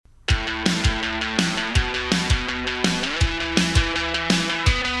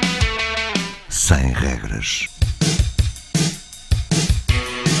sem regras.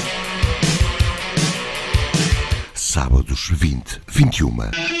 Sábados 20, 21.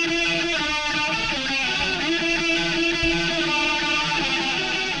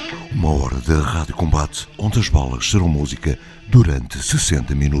 Uma hora de rádio combate onde as bolas serão música durante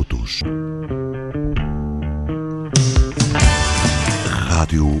 60 minutos.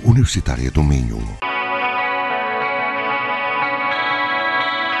 Rádio Universitária do Minho.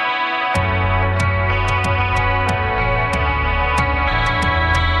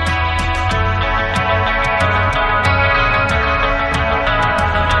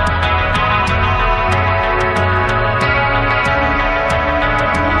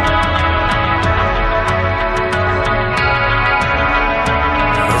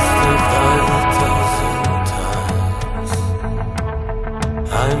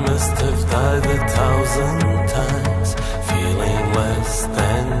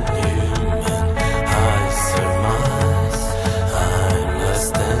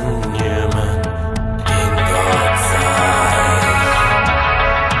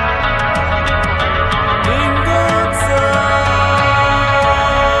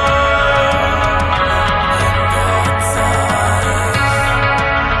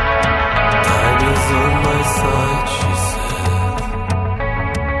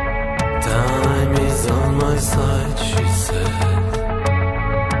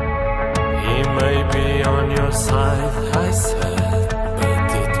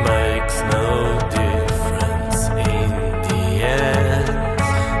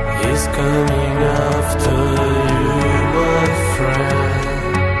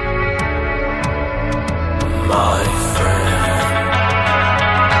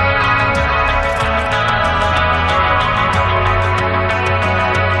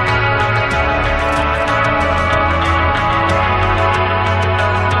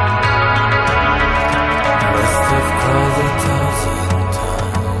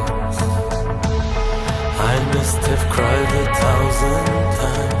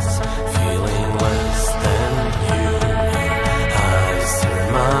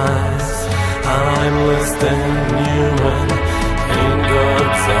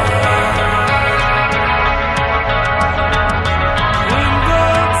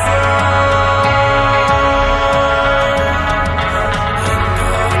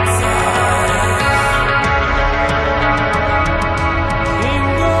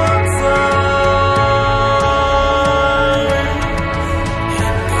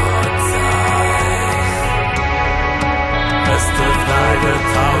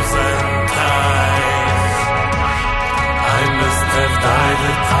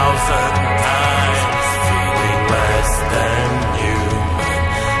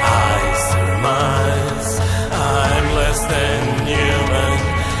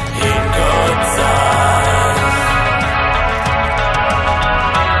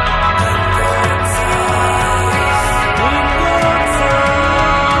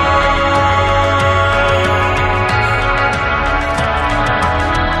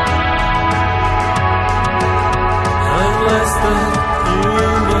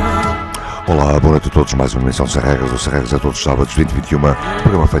 Olá, boa noite a todos, mais uma emissão Sem Regras, ou Sem Regras a todos os sábados 2021,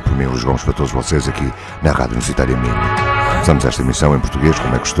 programa feito por mim, Luís Gomes, para todos vocês aqui na Rádio Universitária Minho. Começamos esta emissão em português,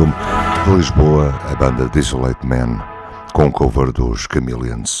 como é costume, de Lisboa, a banda DESOLATE MAN, com o cover dos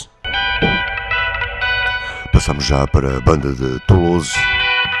CAMILLA. Passamos já para a banda de Toulouse,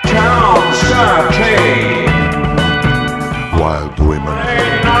 Wild Women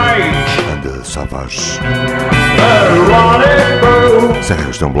and the Savage. Sem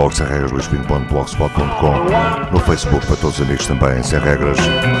Regras tem um blog, semregras.blogspot.com, no Facebook para todos os amigos também, Sem Regras,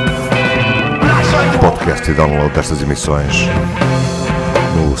 podcast e download destas emissões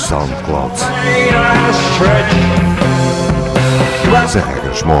no SoundCloud. Sem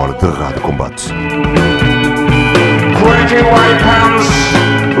Regras, uma hora de rádio combate. Pretty white pants,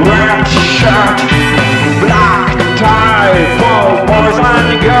 red shirt, black tie for boys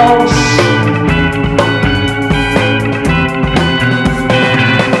and girls.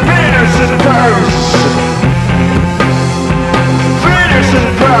 Finish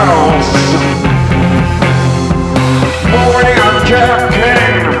and girls, morning I'm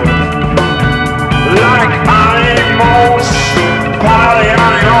jerking like animals, party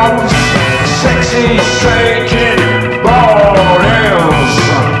animals, sexy shaking bodies.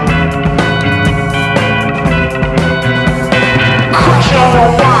 Crush on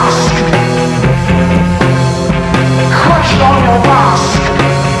your mask, crush on your mask.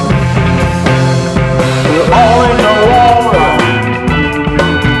 All in the water,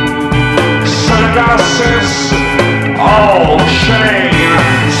 sunglasses, all shame,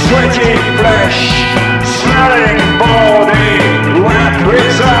 sweaty flesh.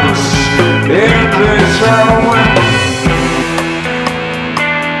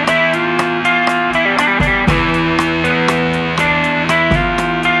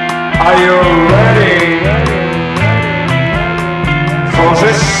 Are you ready for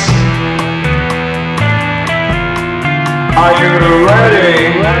this? Are you ready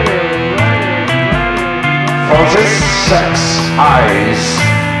for this sex ice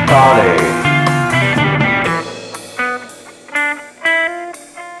party?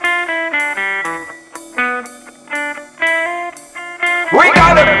 We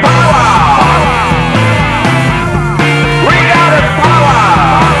got the power! We got the power!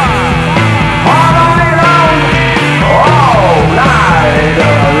 All night long, all night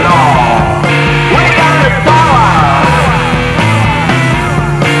long. We got the power!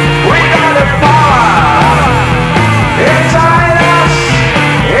 We got the power! Inside us,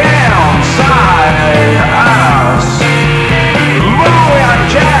 inside us. Moving and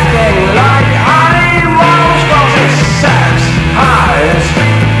jacking like animals, 'cause it's sex highs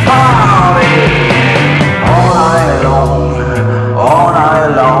party. All night long, all night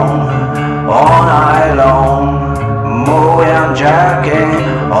long, all night long. Moving and jacking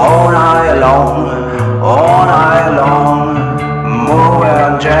all night long, all night long. Moving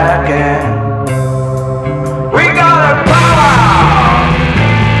and jacking. We got the power!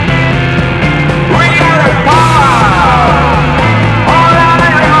 We got the power! All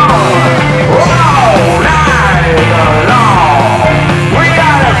night long, all night long. We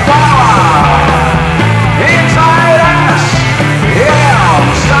got the power! Inside us,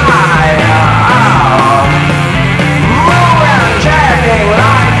 inside out. Moving and jacking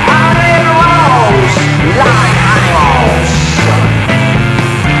like animals, like animals.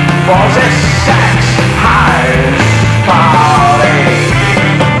 For this sex house party.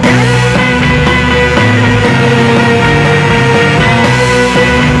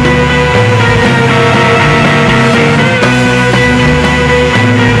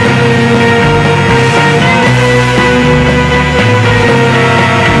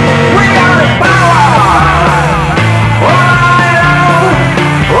 We got the power! All night long,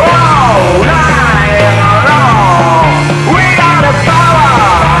 all night long. We got the power!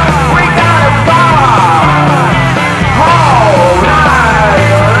 We got the power! All night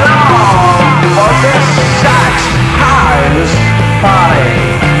long. For this sex house party.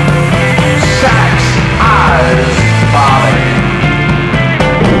 Sex house party.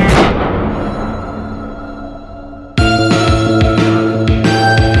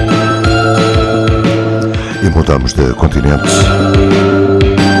 E mudamos de continente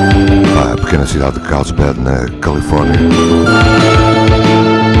para a pequena cidade de Carlsbad, na Califórnia.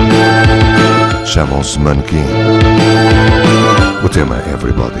 Chamam-se MANNEQUIN. O tema é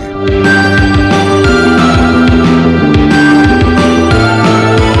Everybody.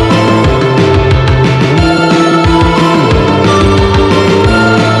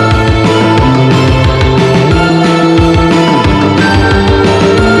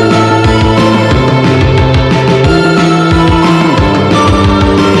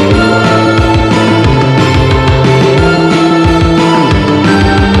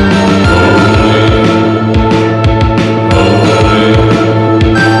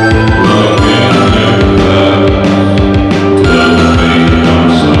 Again.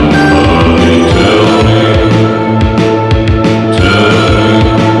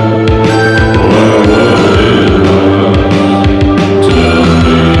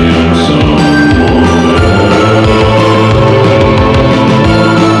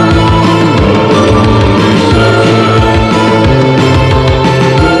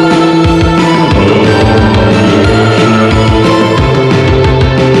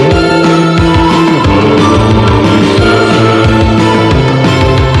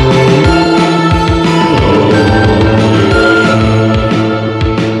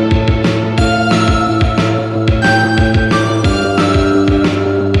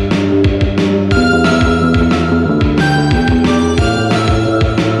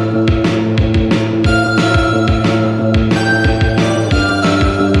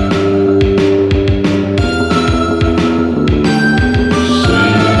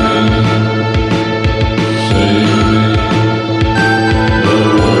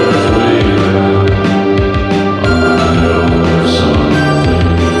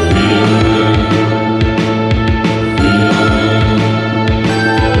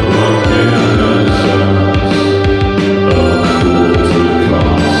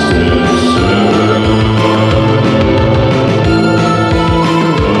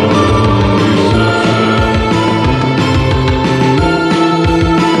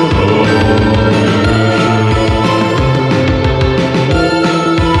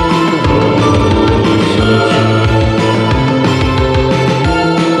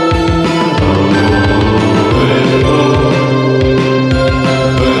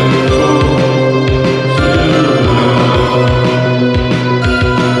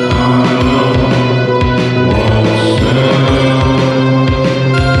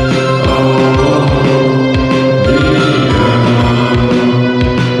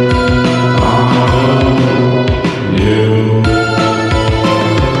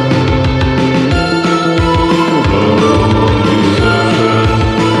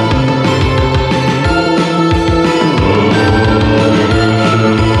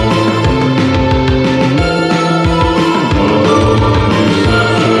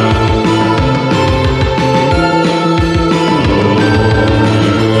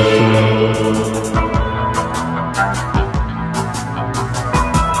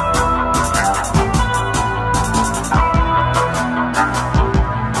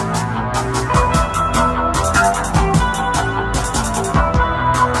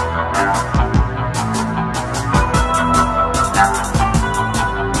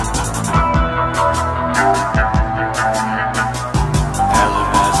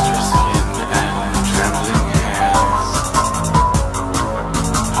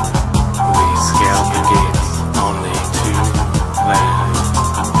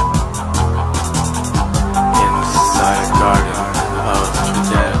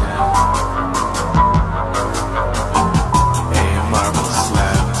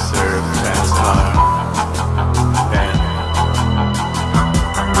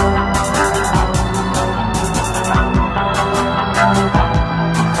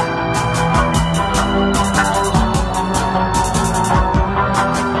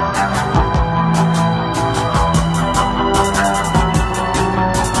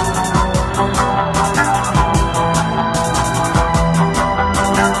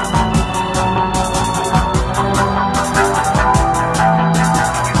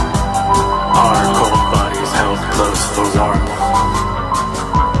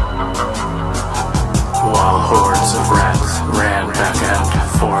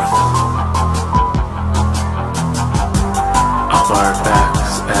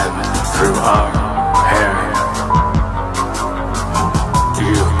 backs and through our hair.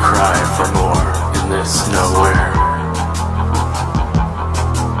 You cry for more in this nowhere.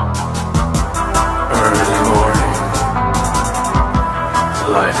 Early morning,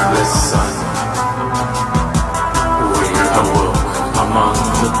 lifeless sun. We awoke among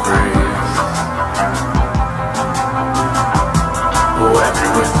the breeze, wet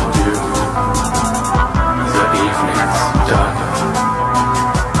with dew. The evening's done.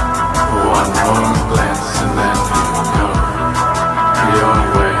 One more glance and then you go your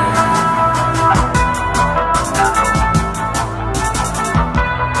way.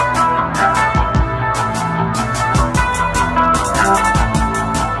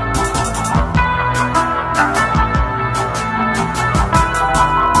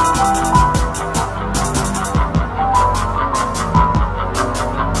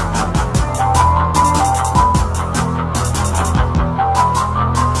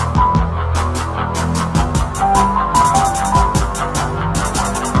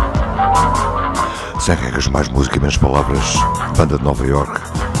 Sem regras, mais música e menos palavras. Banda de Nova York,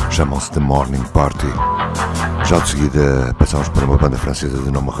 chamam-se The Morning Party. Já de seguida passamos para uma banda francesa de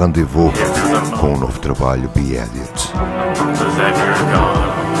nome Rendez-vous, com um novo trabalho, Be Edit.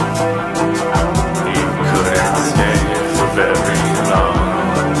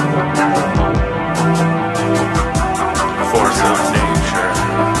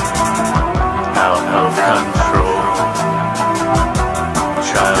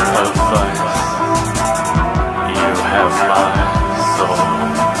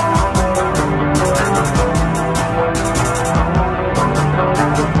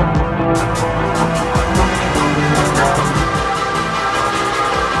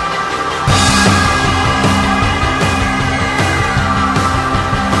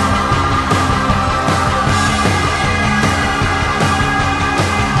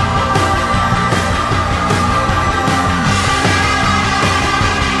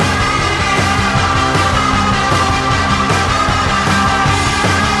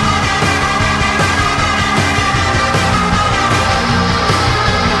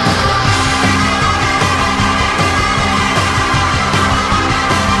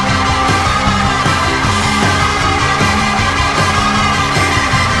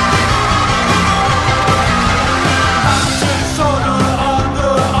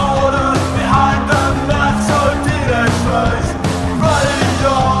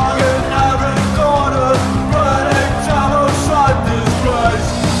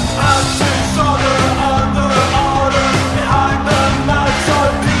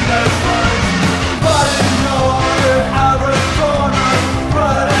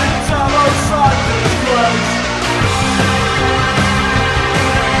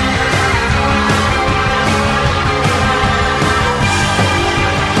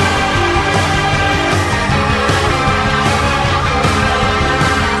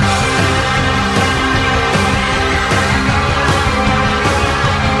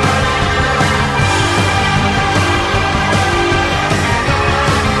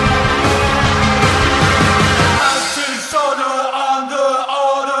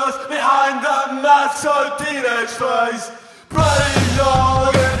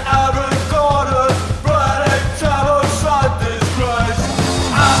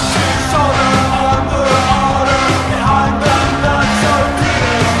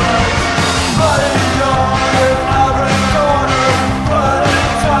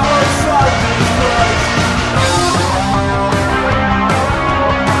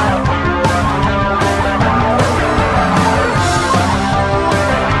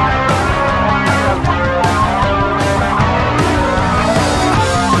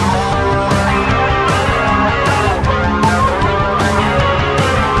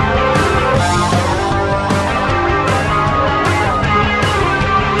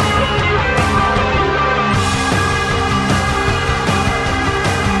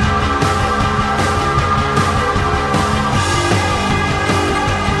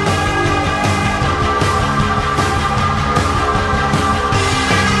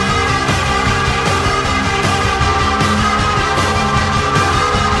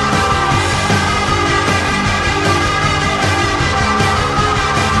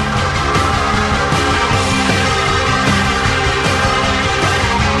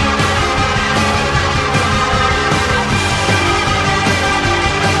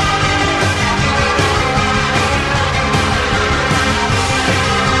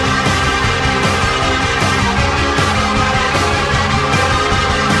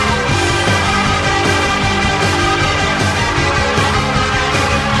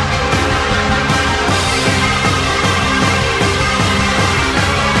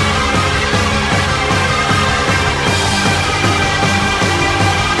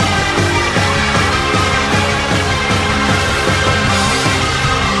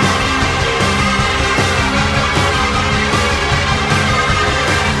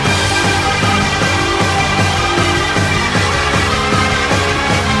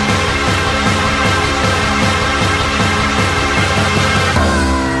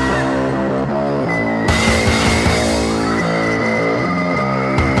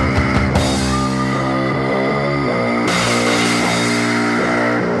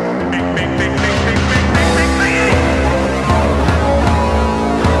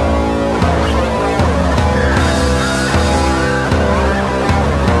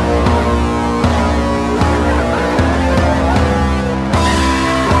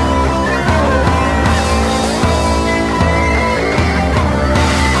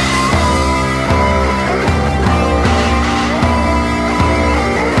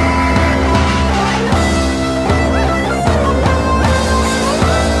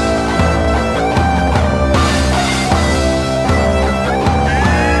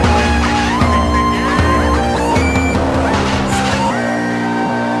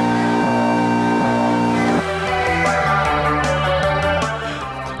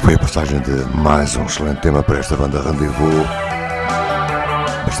 Passagem de mais um excelente tema para esta banda Rendez-vous,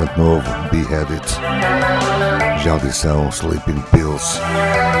 bastante novo, Behead It, já audição Sleeping Pills,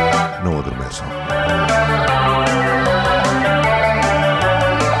 não adormeçam.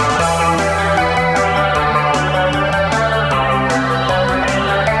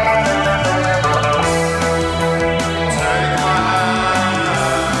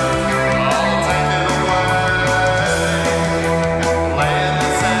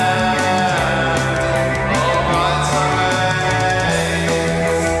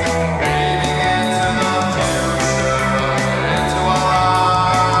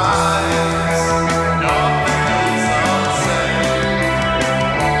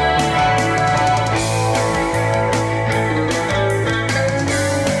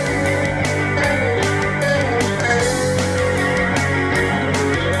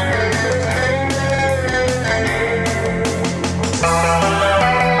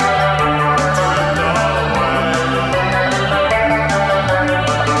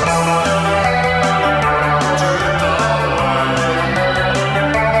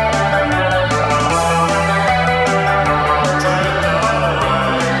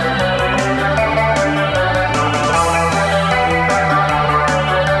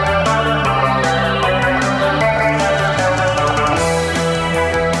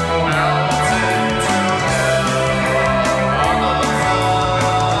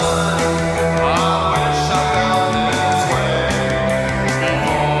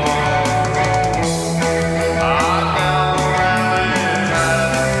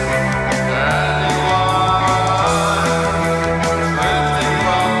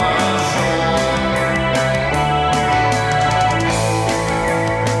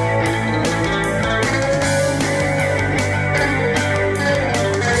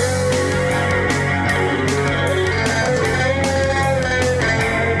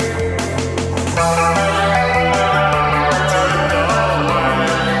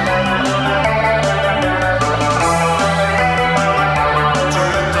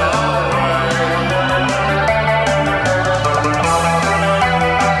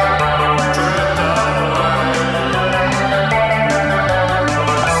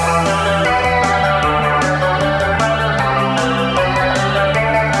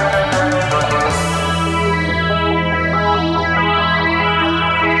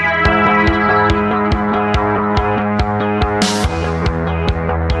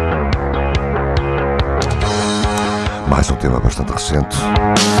 Mais um tema bastante recente,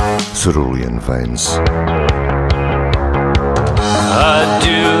 Cerulean Veins.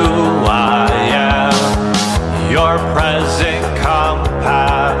 Adieu, I am your present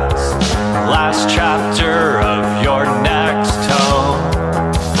compass, last chapter of your next tome.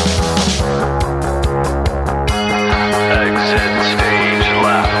 Exit stage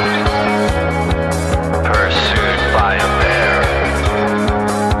left, pursued by a bear.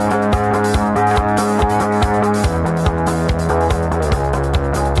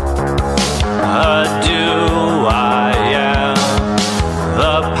 Adieu, I am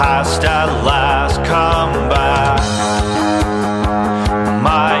the past at last come back.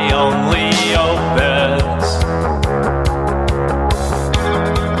 My only opus.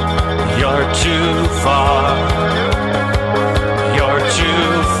 You're too far. You're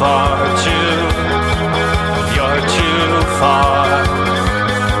too far too. You're too far.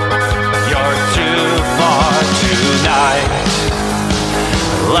 You're too far tonight.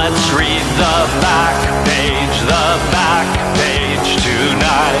 Let's read the back page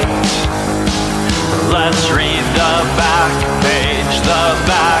tonight. Let's read the back page.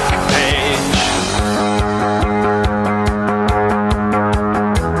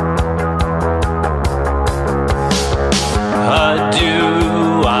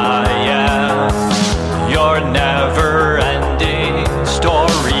 Adieu, I am your never-ending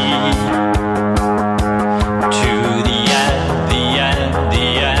story. To the end, the end, the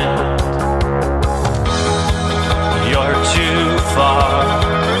end. You're too far.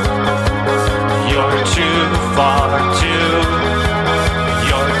 You're too far too.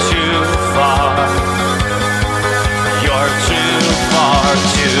 You're too far. You're too far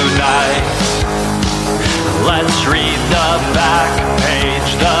tonight. Let's read the back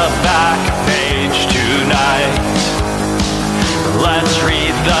page tonight. Let's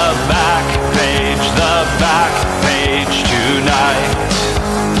read the back page tonight.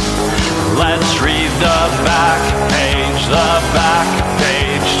 Let's read the back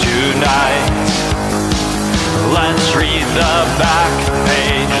page tonight. Let's read the back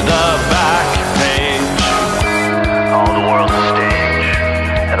page. All the world's a stage,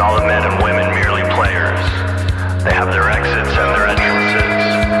 and all the men and women merely players. They have their exits and their entrances,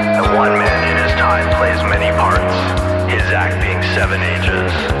 and seven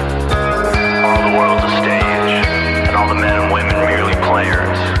ages. All the world's a stage, and all the men and women merely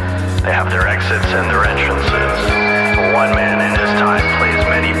players. They have their exits and their entrances. One man in his time plays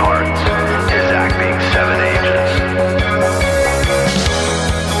many parts, his act being seven ages.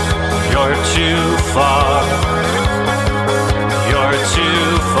 You're too far. You're too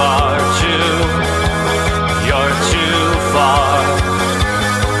far too. You're too far.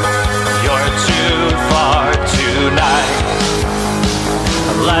 You're too far tonight.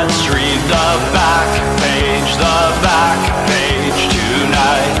 Let's read the back page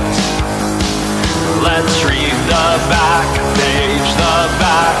tonight. Let's read the back page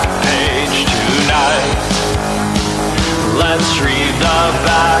tonight. Let's read the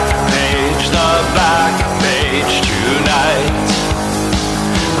back page tonight.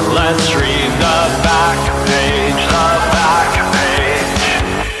 Let's read the back page.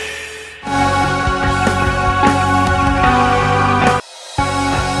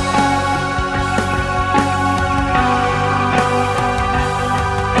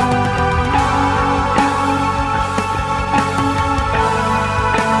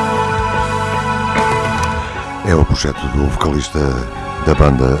 É o projeto do vocalista da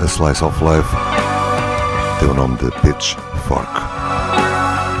banda A Slice of Life, tem o nome de Pitchfork.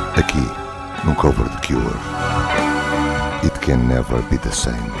 Aqui, num cover de Cure, It Can Never Be the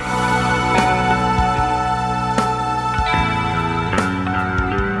Same.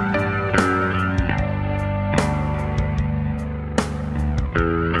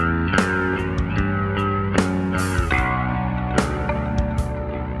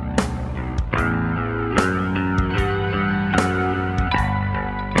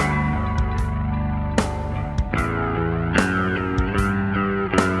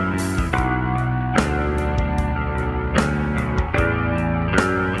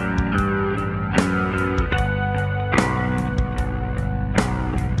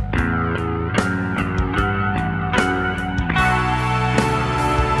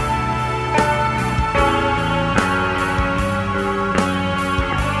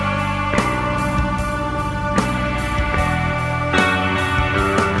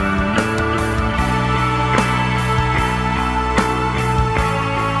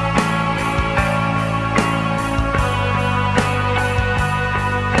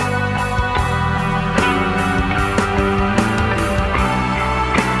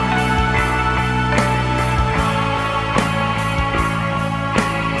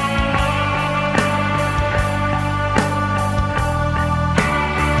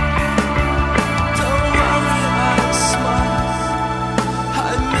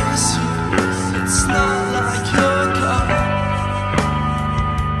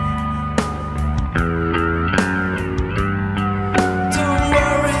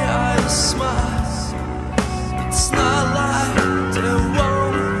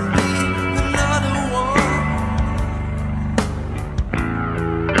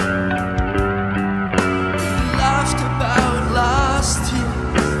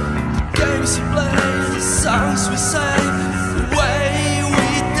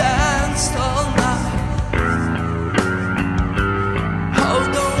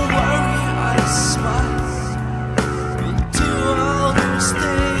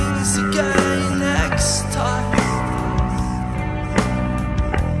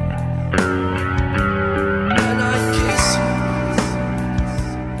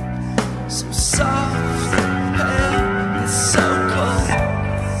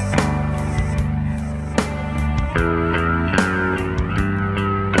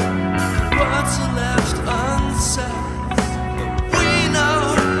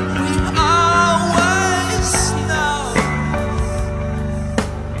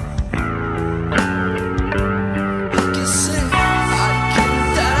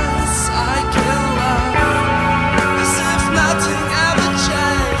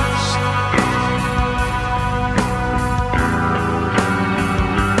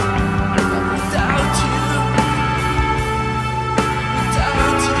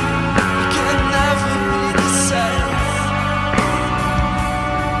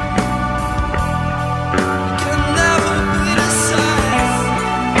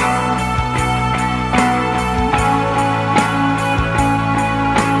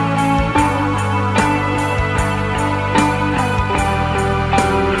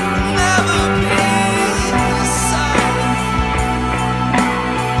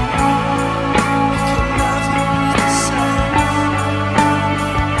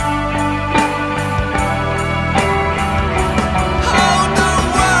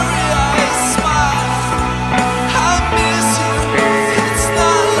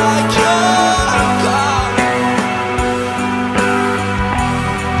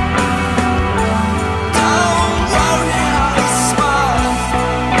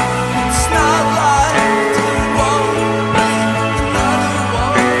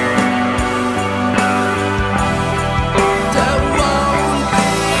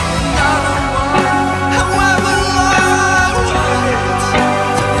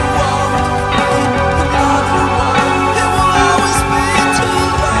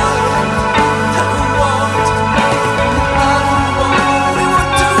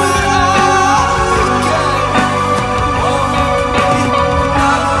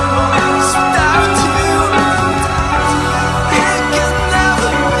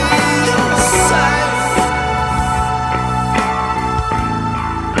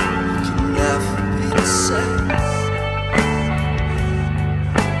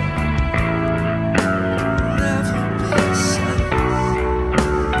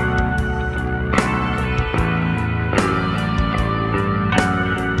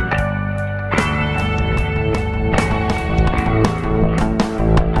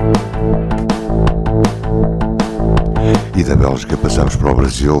 E da Bélgica passamos para o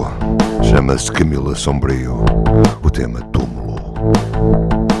Brasil. Chama-se Camilla Sombrio. O tema Túmulo.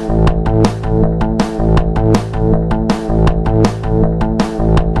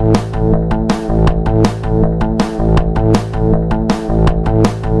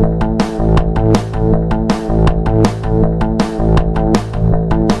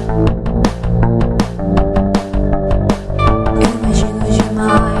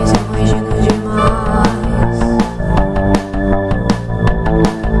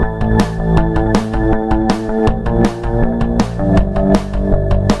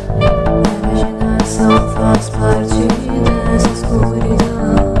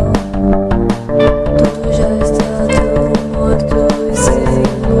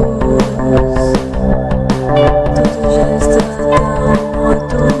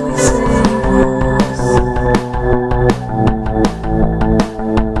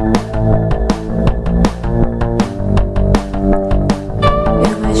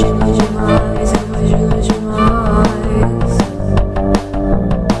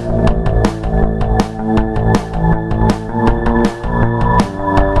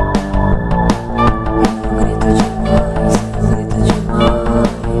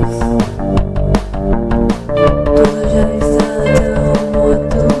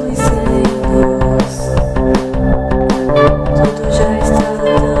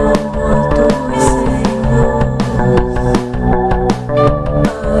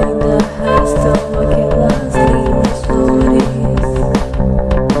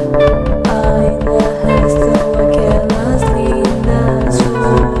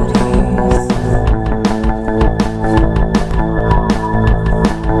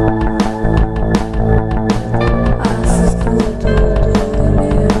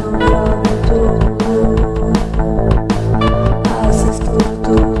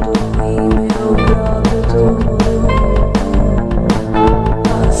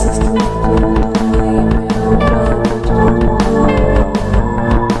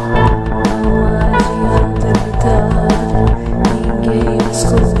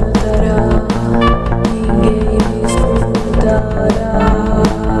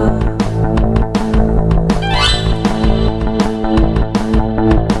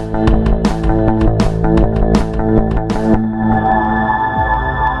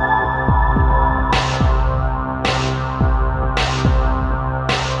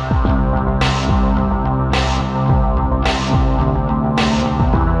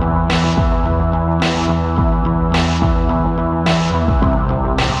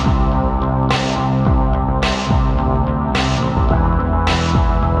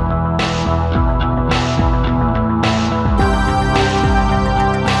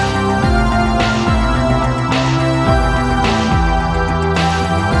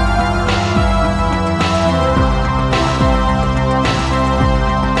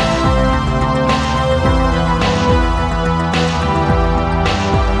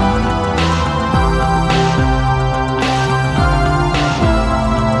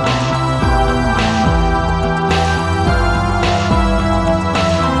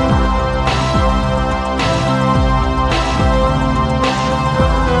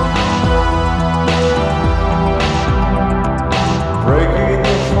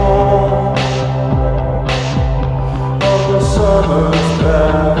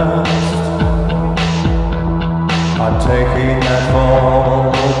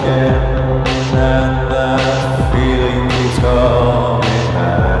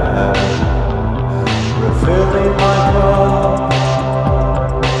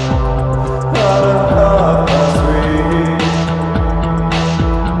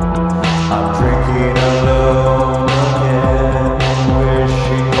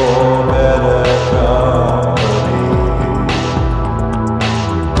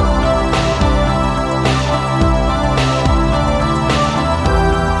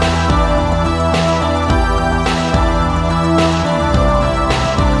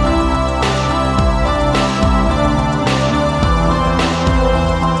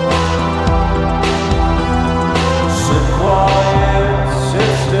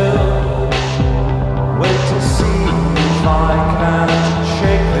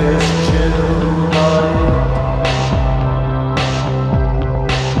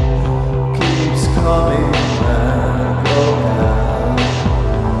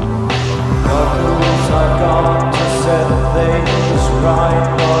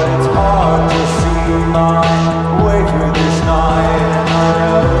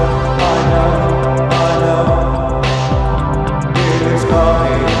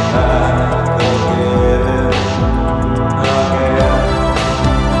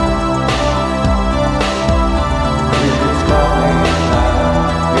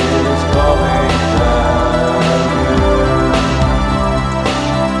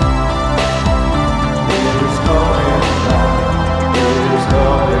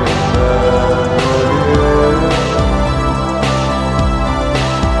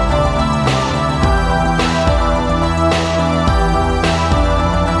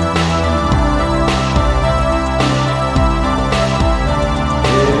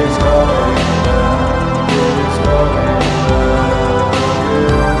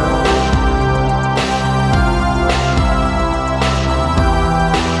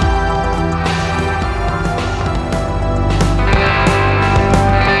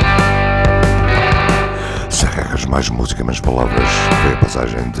 Mais música, menos palavras. Foi a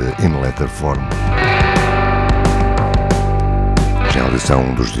passagem de In Letter Form. Já a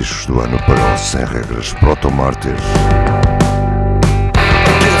audição dos discos do ano para o Sem Regras PROTOMARTYR.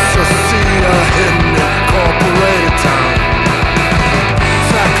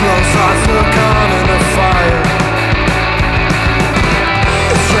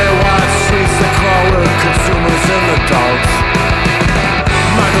 Consumers and the dogs.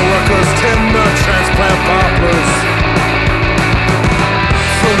 Migrant workers, timber, transplant poplars.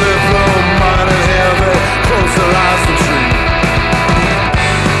 From their blow, mind and hair, they close their eyes and dream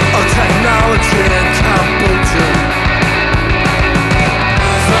of technology and kombucha.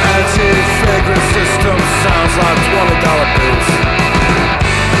 The anti-fragrance system sounds like $20 bills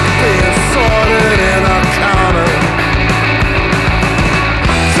being sorted in a counter.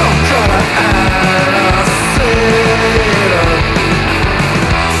 Don't gotta anacita.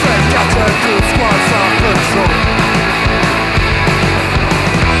 Got the good squads on patrol.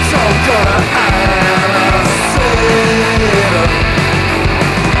 So gonna anacita.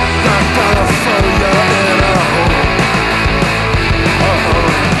 Not gonna throw you in a hole.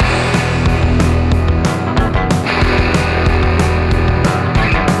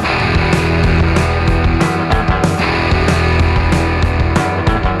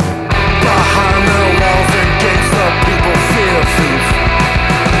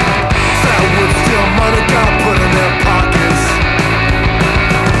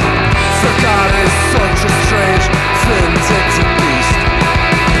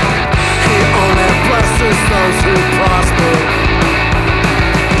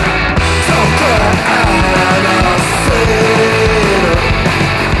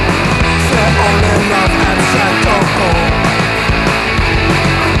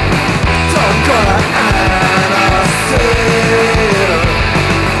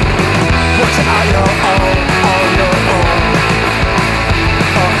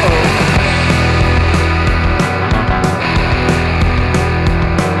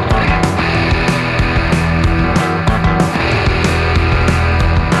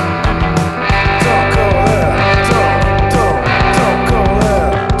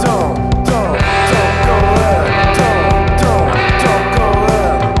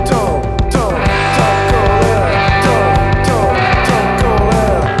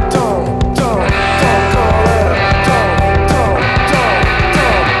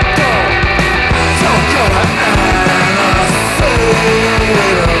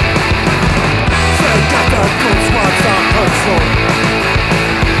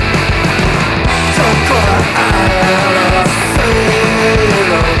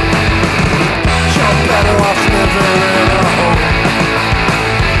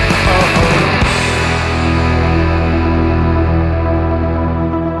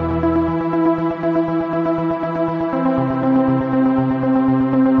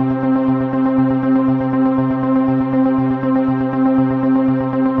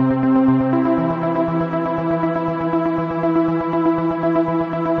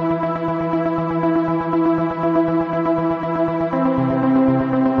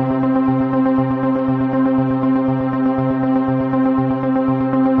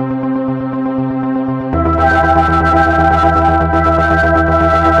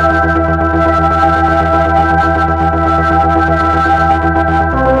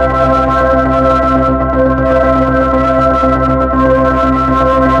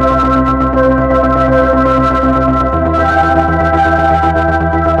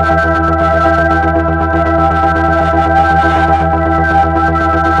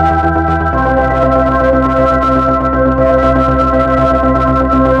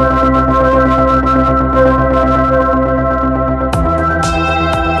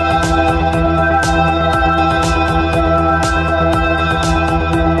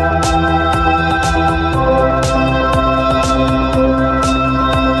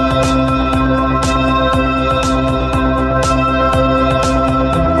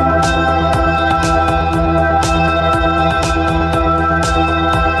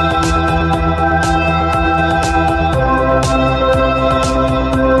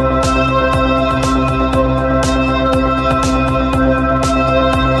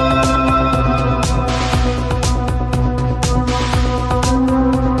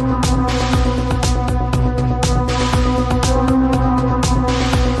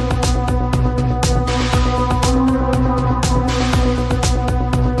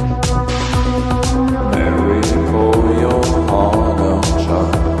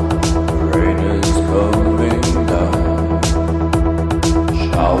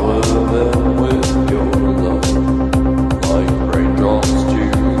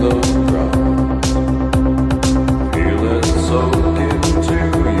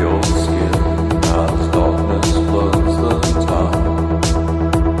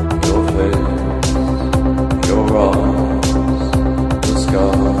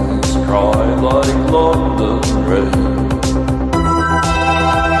 London rain.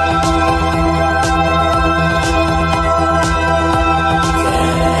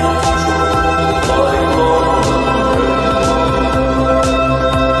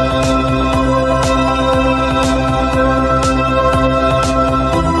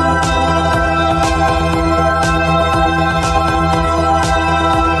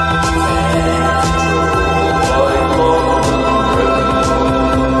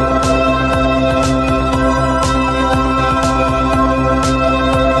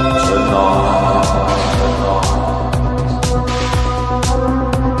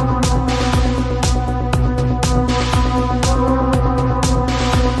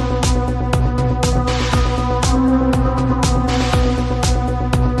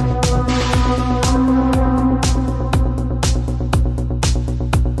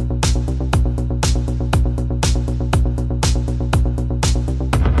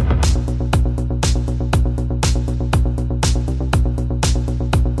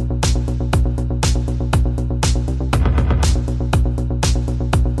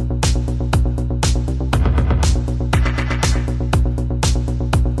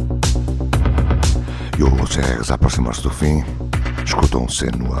 A aproximar-se do fim, escutam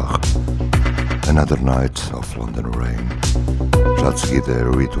NOIR, Another Night of London Rain. Já de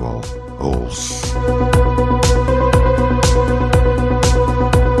seguida, Ritual, HOWLS.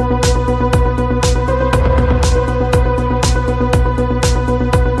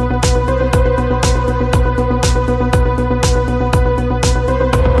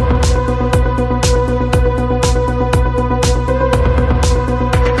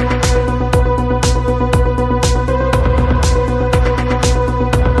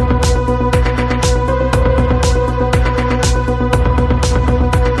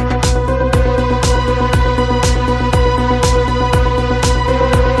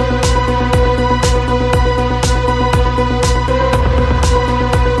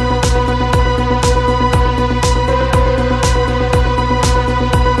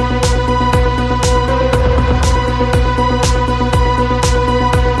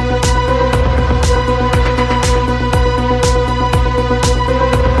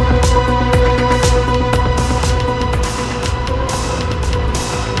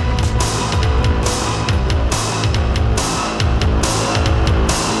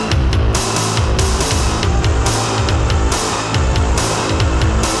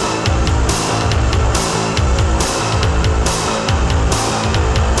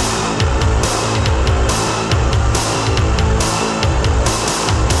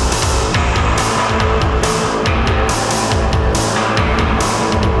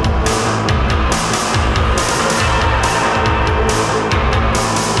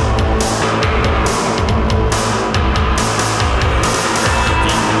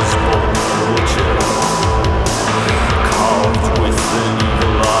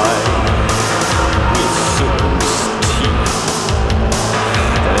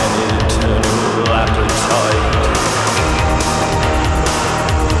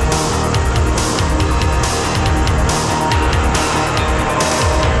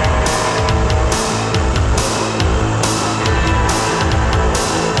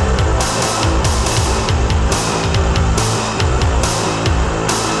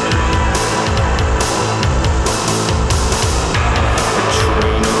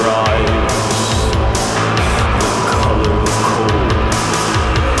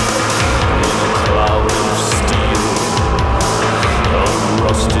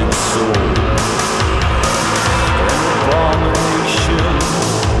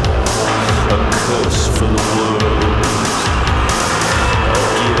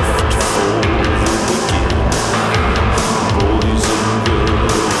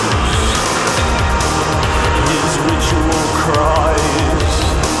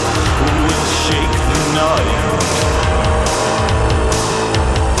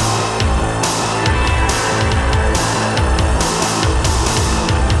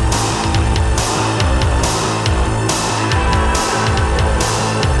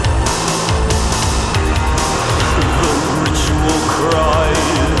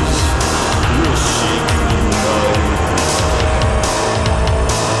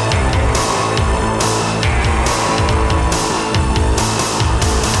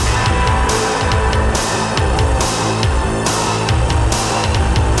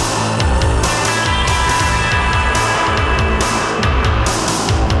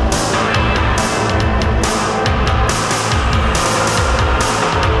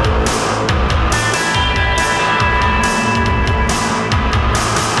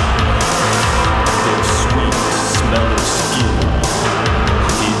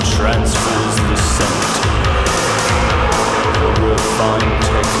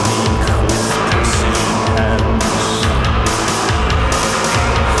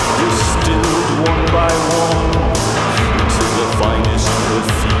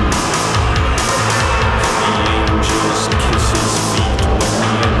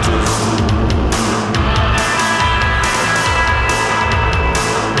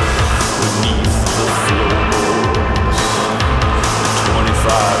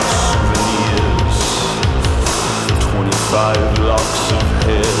 5 locks of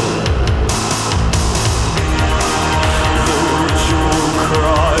hair. The ritual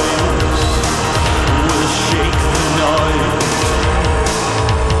cries will shake the night.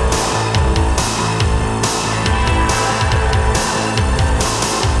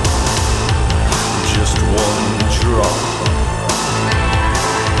 Just one drop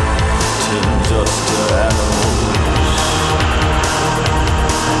turns us to animals.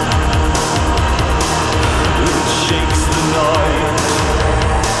 It shakes the night.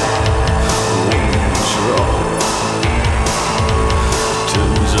 One drop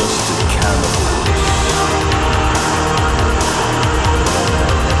turns us to cannibals.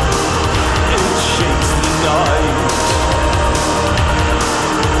 It shakes the night.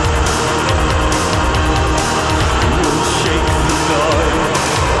 Will shake the night.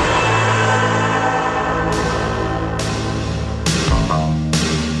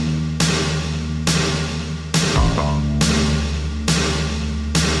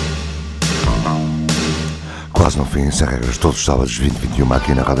 Quase no fim, sem regras, todos os sábados 2021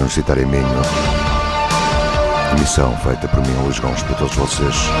 aqui na Rádio Universitária Minho. Emissão feita por mim, Luís Gomes, para todos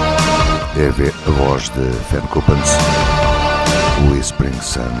vocês. É a voz de Fan Coupons, Whispering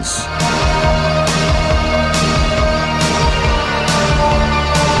Suns.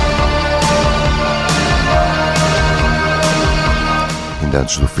 Ainda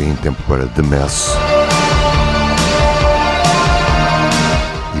antes do fim, tempo para The Mess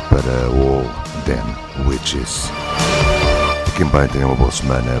e para All Damn Witches. Fiquem bem, tenham uma boa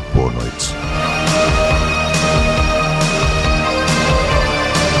semana, boa noite.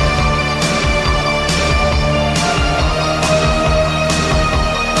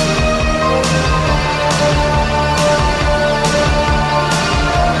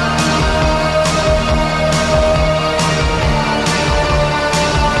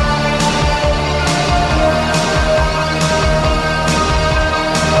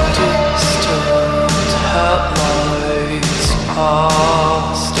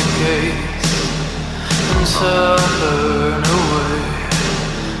 Past the gates and turn away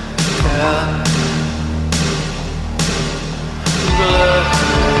again.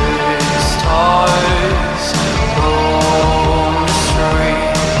 Blacklist eyes roam the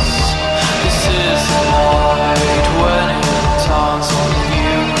streets. This is the night when it turns on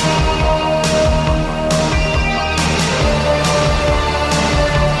you.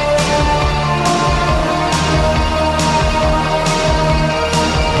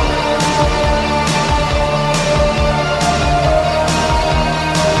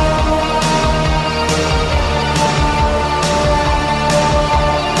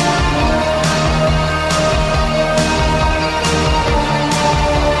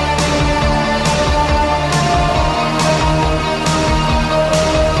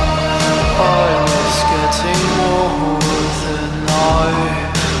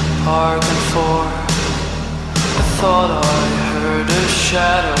 Thought I heard a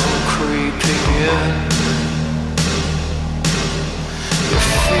shadow creeping in. Your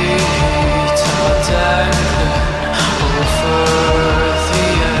feet are dangling over the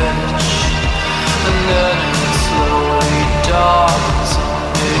edge, and then it slowly dawns on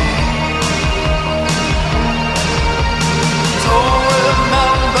me. Don't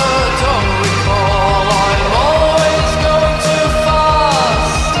remember, don't recall, I'm always going too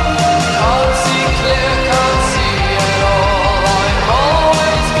fast. Can't see clear, can't see at all. I'm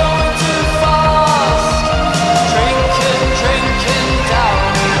always going too fast.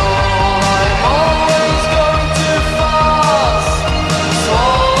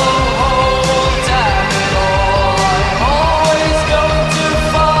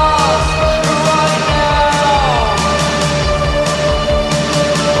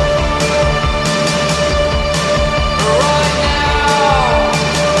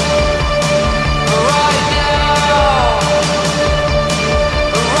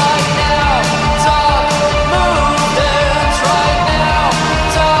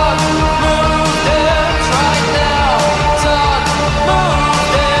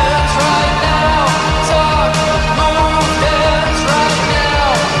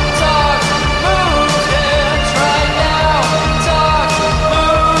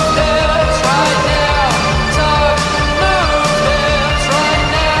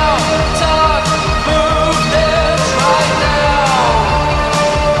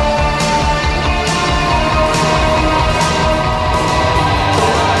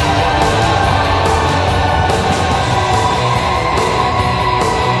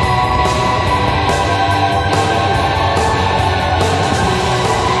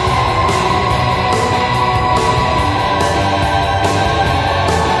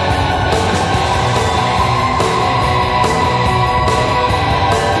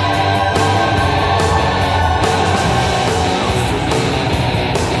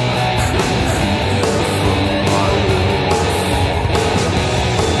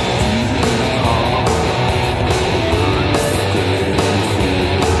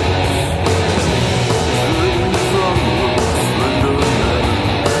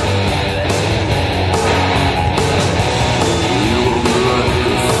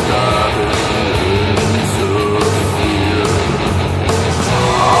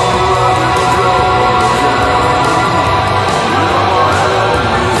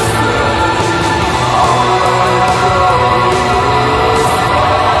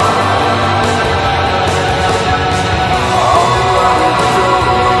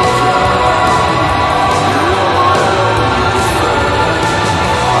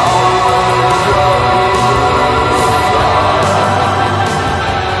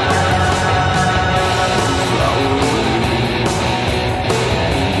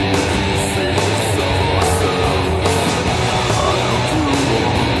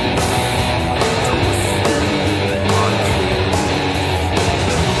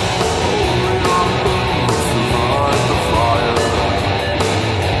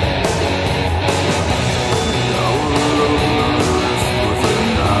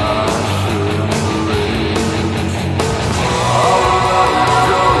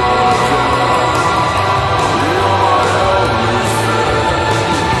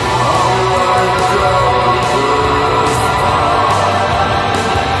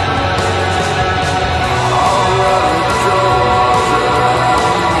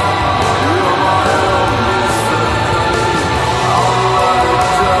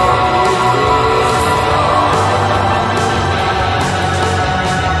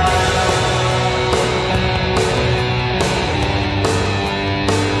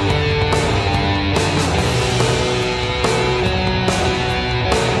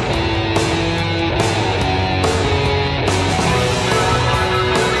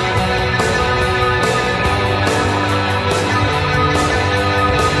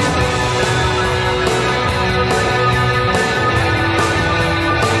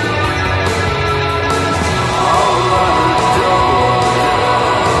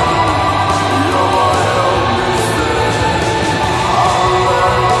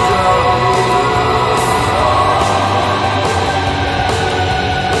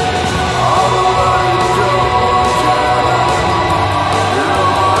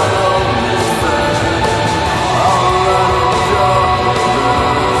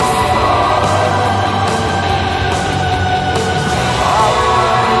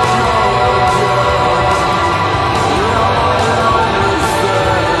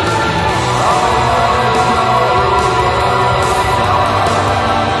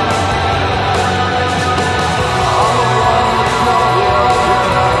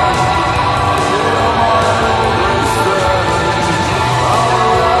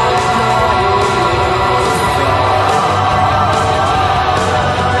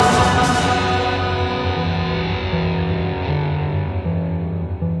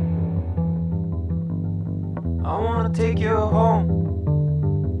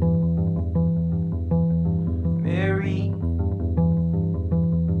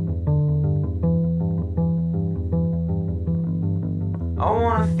 I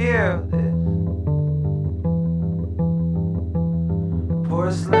wanna feel this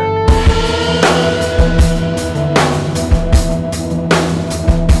porcelain.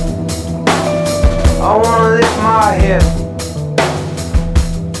 I wanna lift my head,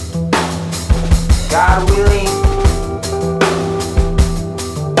 God willing.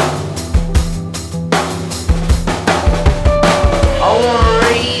 I wanna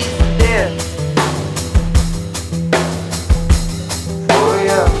raise the dead for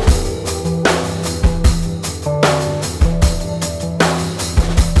you.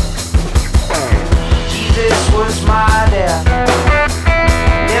 Jesus was my dad,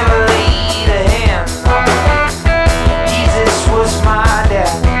 never laid a hand on me. Jesus was my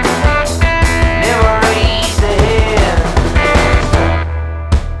dad, never raised a hand.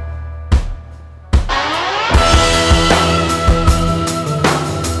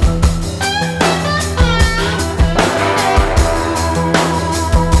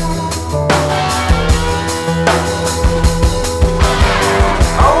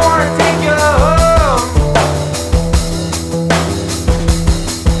 I wanna take you home,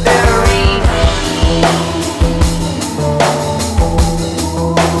 Larry.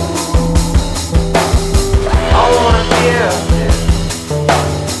 I wanna feel this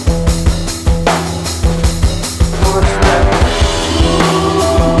porcelain.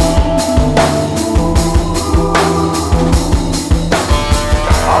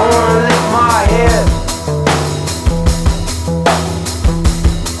 I wanna lift my head,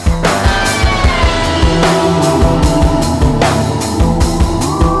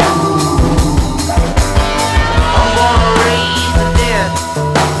 I'm gonna raise the dead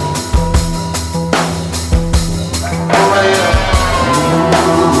for you.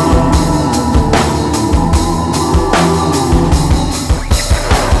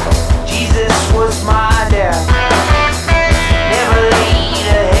 Jesus was my dad, never laid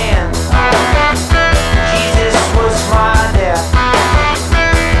a hand on me. Jesus was my dad,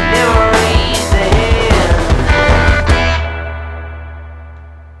 never raised a hand.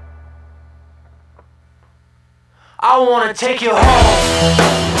 I wanna take you home,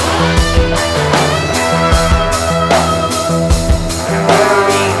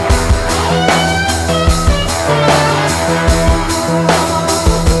 Larry.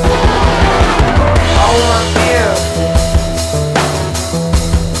 I wanna feel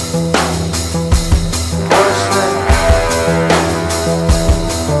porcelain.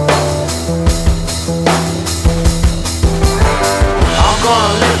 I'm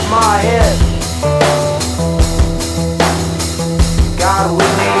gonna lift my head, God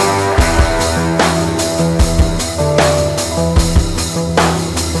willing.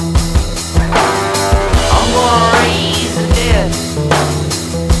 I'm gonna raise the dead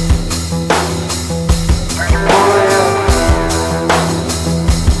for you.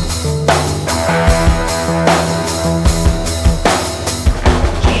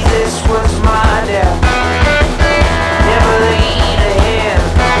 Jesus was my dad, never laid a hand.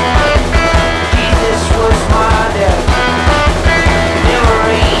 Jesus was my dad, never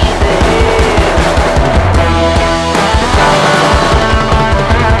raised a hand.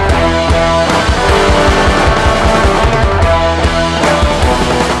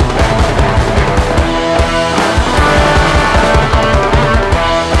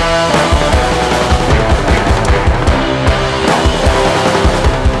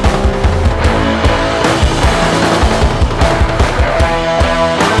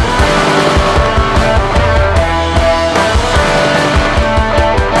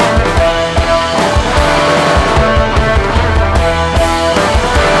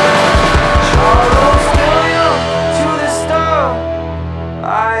 Charles William to the stone.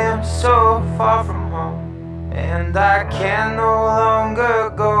 I am so far from home, and I can no longer